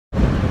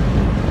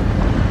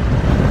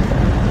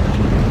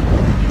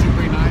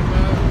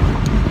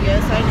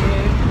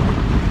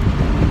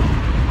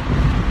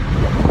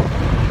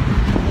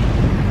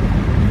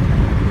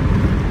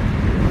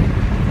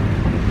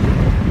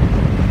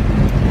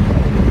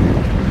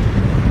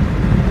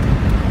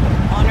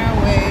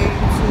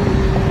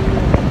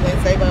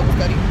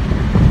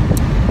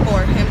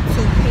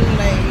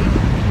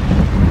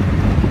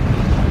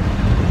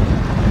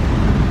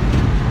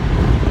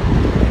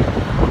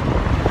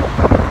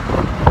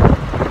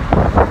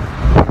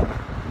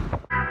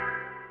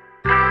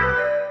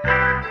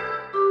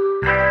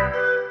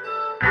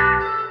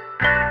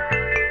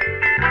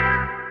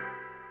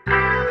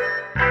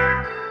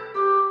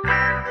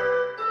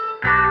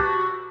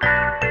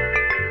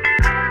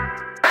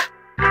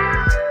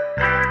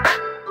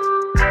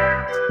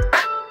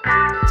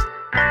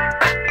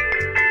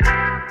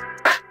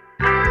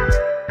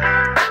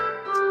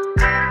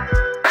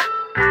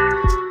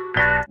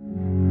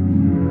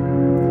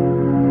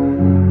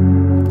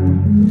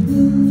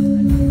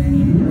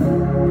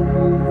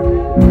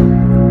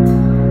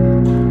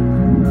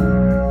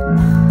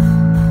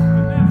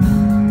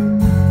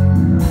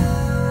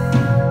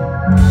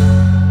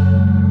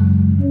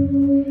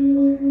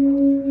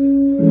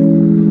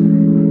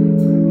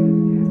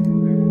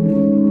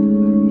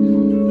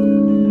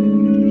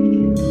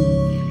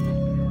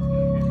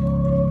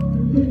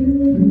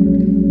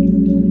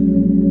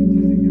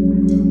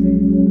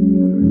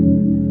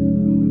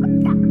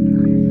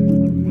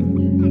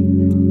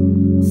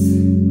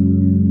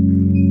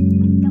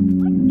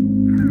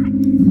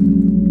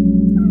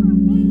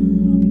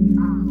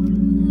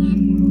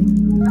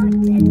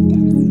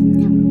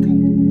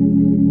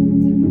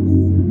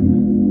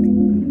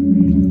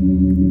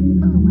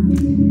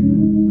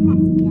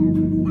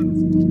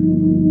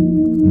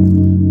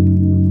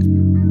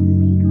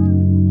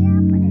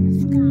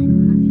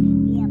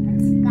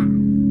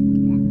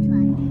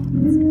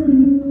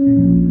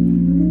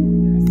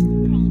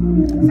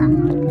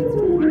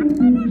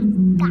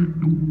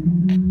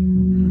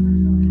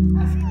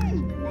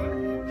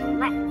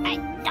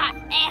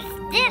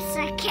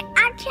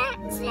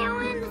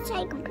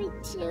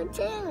you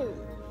too.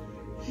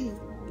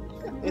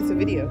 It's a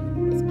video.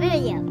 It's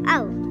video.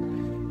 Oh,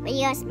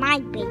 video is my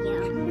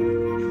video.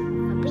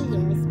 Video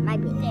is my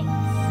video.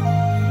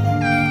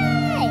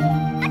 Hey,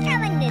 I got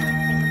my new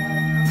finger.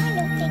 My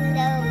new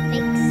finger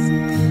fix.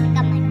 I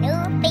got my new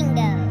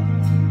finger.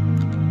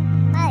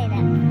 I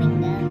love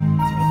finger.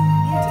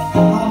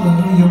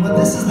 Hallelujah. But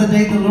this is the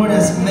day the Lord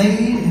has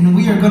made, and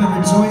we are going to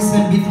rejoice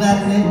and be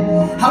glad in it.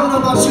 I don't know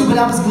about you, but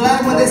I was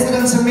glad when they said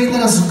unto me,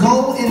 let us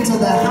go into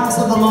the house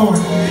of the Lord.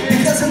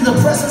 Because in the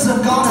presence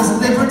of God is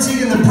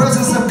liberty, in the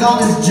presence of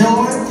God is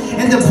joy,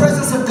 in the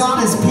presence of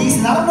God is peace.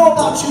 And I don't know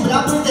about you, but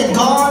I believe that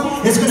God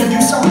is going to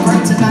do something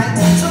great tonight.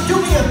 So do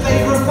me a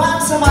favor, find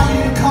somebody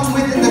you can come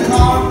with in the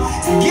car.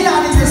 Get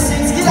out of your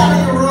seats, get out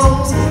of your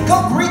rooms.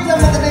 Go greet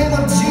them in the name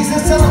of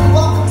Jesus. Tell them,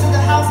 welcome to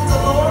the house of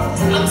the Lord.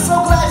 I'm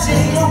so glad you're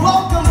here.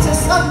 Welcome to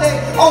Sunday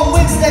on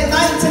Wednesday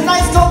night.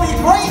 Tonight's going to be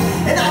great,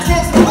 and I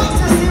can't wait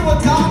to see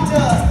what God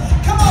does.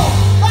 Come on,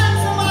 find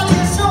somebody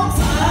and show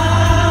them.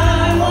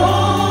 I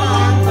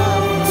want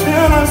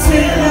till I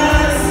see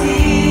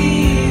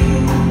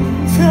you,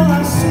 till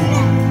I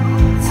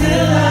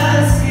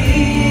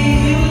see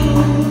you.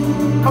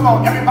 Come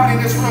on, everybody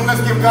in this room,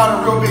 let's give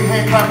God a real big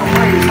hand clap of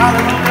praise.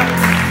 Hallelujah.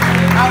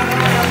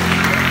 Hallelujah.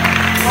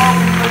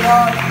 Glory to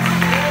God.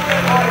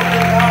 Glory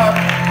to God.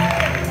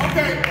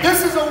 Okay,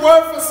 this is a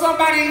word for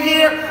somebody in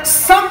here.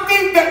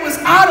 Something that was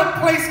out of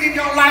place in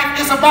your life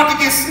is about to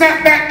get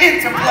snapped back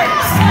into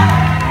place.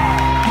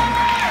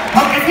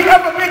 If you've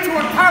ever been to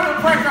a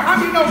chiropractor, how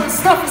many know when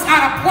stuff is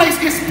out of place,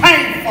 it's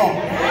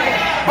painful?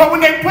 But when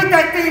they put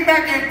that thing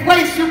back in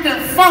place, you can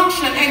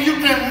function and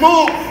you can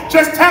move.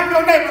 Just tap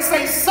your neighbor and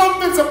say,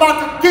 something's about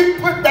to get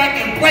put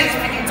back in place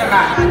for you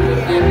tonight.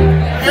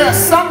 Yeah,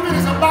 something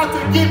is about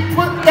to get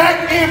put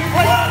back in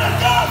place. Pray to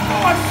God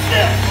for a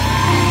shift.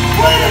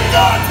 Pray to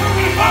God to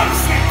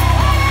reverse it.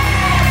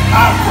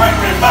 I pray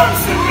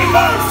reverse it,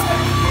 reverse it.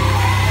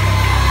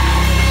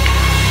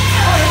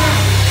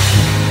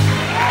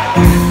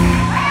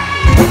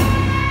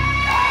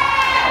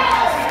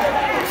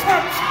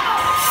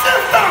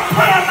 Shift our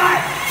prayer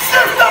life,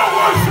 shift our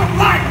worship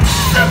life,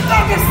 shift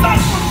our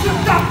discipleship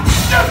life,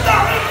 shift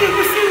our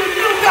intimacy with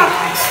you, God.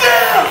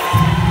 Shift!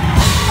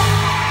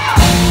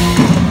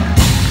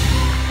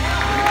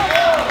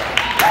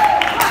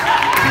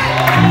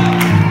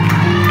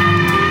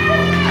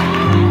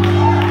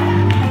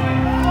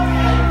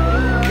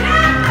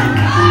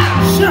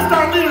 Shift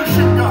our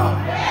leadership, God.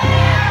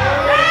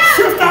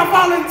 Shift our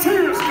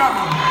volunteers,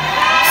 God.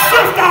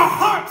 Shift our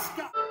hearts,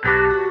 God.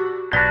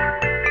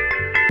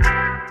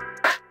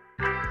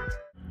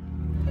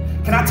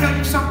 Can I tell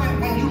you something?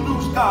 When you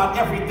lose God,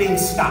 everything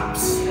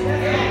stops.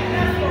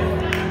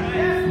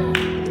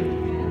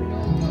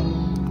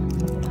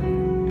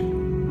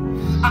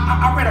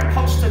 I read a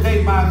post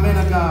today by a man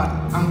of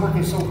God. I'm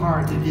working so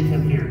hard to get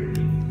him here.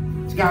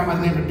 This guy by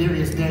the name of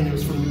Darius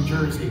Daniels from New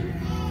Jersey.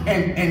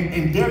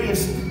 And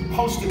Darius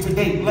posted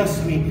today,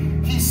 blessed me.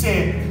 He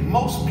said,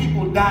 most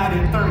people died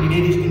at 30.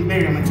 They just didn't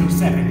bury them until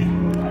 70.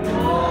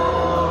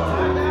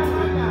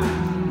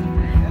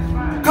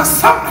 Because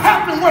something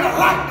happened where the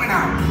light went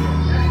out.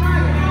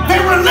 They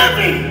were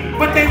living,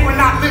 but they were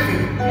not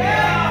living.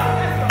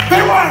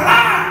 They were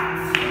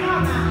alive,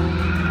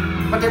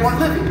 but they weren't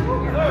living.